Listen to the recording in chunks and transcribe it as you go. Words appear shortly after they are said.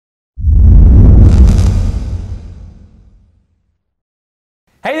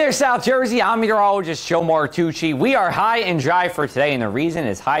Hey there, South Jersey. I'm meteorologist Joe Martucci. We are high and dry for today, and the reason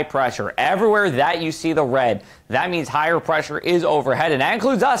is high pressure. Everywhere that you see the red, that means higher pressure is overhead, and that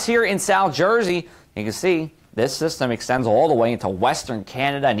includes us here in South Jersey. You can see this system extends all the way into western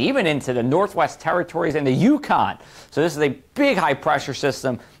Canada and even into the Northwest Territories and the Yukon. So this is a big high pressure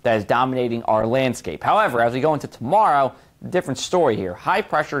system that is dominating our landscape. However, as we go into tomorrow, different story here. High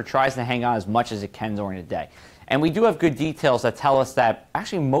pressure tries to hang on as much as it can during the day. And we do have good details that tell us that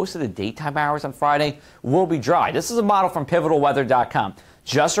actually most of the daytime hours on Friday will be dry. This is a model from pivotalweather.com.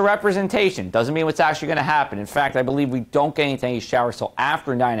 Just a representation. Doesn't mean what's actually going to happen. In fact, I believe we don't get any showers till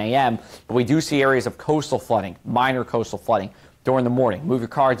after 9 a.m., but we do see areas of coastal flooding, minor coastal flooding during the morning. Move your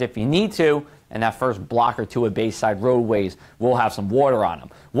cars if you need to, and that first block or two of Bayside roadways will have some water on them.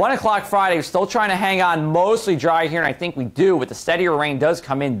 1 o'clock Friday, we're still trying to hang on, mostly dry here, and I think we do, but the steadier rain does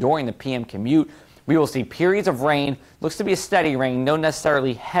come in during the PM commute. We will see periods of rain. Looks to be a steady rain, no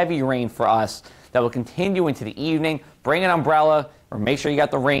necessarily heavy rain for us. That will continue into the evening. Bring an umbrella or make sure you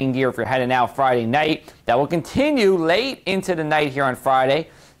got the rain gear if you're heading out Friday night. That will continue late into the night here on Friday.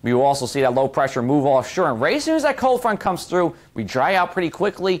 We will also see that low pressure move offshore. And right as soon as that cold front comes through, we dry out pretty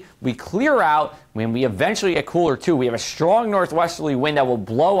quickly. We clear out. When we eventually get cooler too, we have a strong northwesterly wind that will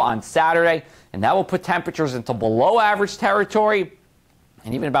blow on Saturday. And that will put temperatures into below average territory,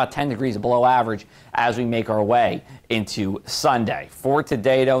 and even about 10 degrees below average as we make our way into Sunday. For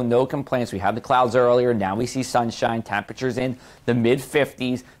today, though, no complaints. We had the clouds earlier. Now we see sunshine. Temperatures in the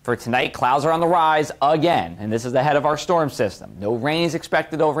mid-50s. For tonight, clouds are on the rise again, and this is ahead of our storm system. No rain is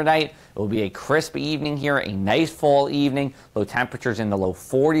expected overnight. It will be a crisp evening here, a nice fall evening. Low temperatures in the low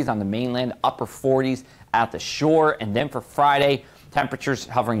 40s on the mainland, upper 40s at the shore. And then for Friday, temperatures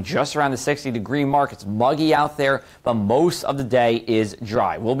hovering just around the 60-degree mark. It's muggy out there, but most of the day is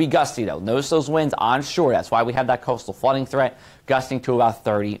dry. Will be gusty, though. Notice those winds onshore. That's why we have that coastal flooding threat, gusting to about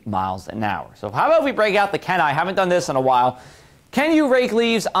 30 miles an hour. So how about we break out the Can I? Haven't done this in a while. Can you rake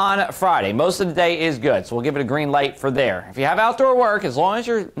leaves on Friday? Most of the day is good, so we'll give it a green light for there. If you have outdoor work, as long as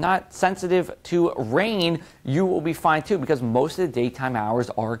you're not sensitive to rain, you will be fine, too, because most of the daytime hours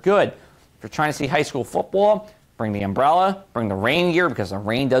are good. If you're trying to see high school football, bring the umbrella, bring the rain gear, because the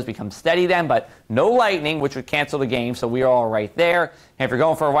rain does become steady then, but no lightning, which would cancel the game, so we are all right there. And if you're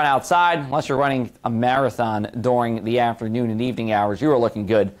going for a run outside, unless you're running a marathon during the afternoon and evening hours, you are looking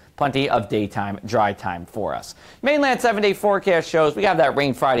good. Plenty of daytime dry time for us. Mainland 7-day forecast shows we have that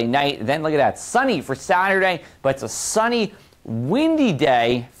rain Friday night. Then look at that, sunny for Saturday, but it's a sunny, windy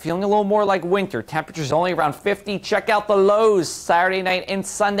day, feeling a little more like winter. Temperatures only around 50. Check out the lows Saturday night and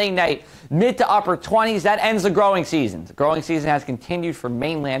Sunday night. Mid to upper 20s. That ends the growing season. The growing season has continued for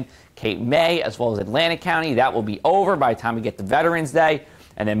mainland Cape May as well as Atlantic County. That will be over by the time we get to Veterans Day.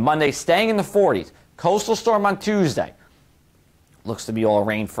 And then Monday staying in the 40s. Coastal storm on Tuesday. Looks to be all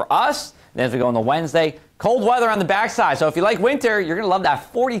rain for us. Then as we go into Wednesday, cold weather on the backside. So if you like winter, you're going to love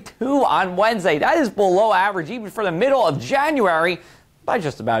that 42 on Wednesday. That is below average even for the middle of January by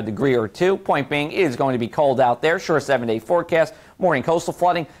just about a degree or two. Point being, it is going to be cold out there. Sure, 7-day forecast. Morning coastal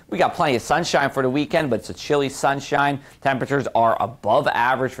flooding. We got plenty of sunshine for the weekend, but it's a chilly sunshine. Temperatures are above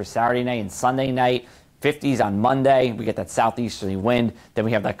average for Saturday night and Sunday night. 50s on Monday. We get that southeasterly wind. Then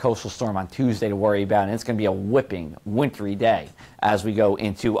we have that coastal storm on Tuesday to worry about, and it's going to be a whipping, wintry day as we go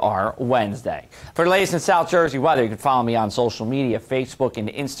into our Wednesday. For the latest in South Jersey weather, you can follow me on social media, Facebook and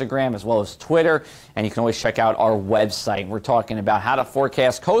Instagram, as well as Twitter, and you can always check out our website. We're talking about how to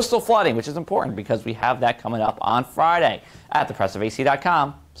forecast coastal flooding, which is important because we have that coming up on Friday at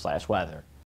thepressofac.com/weather.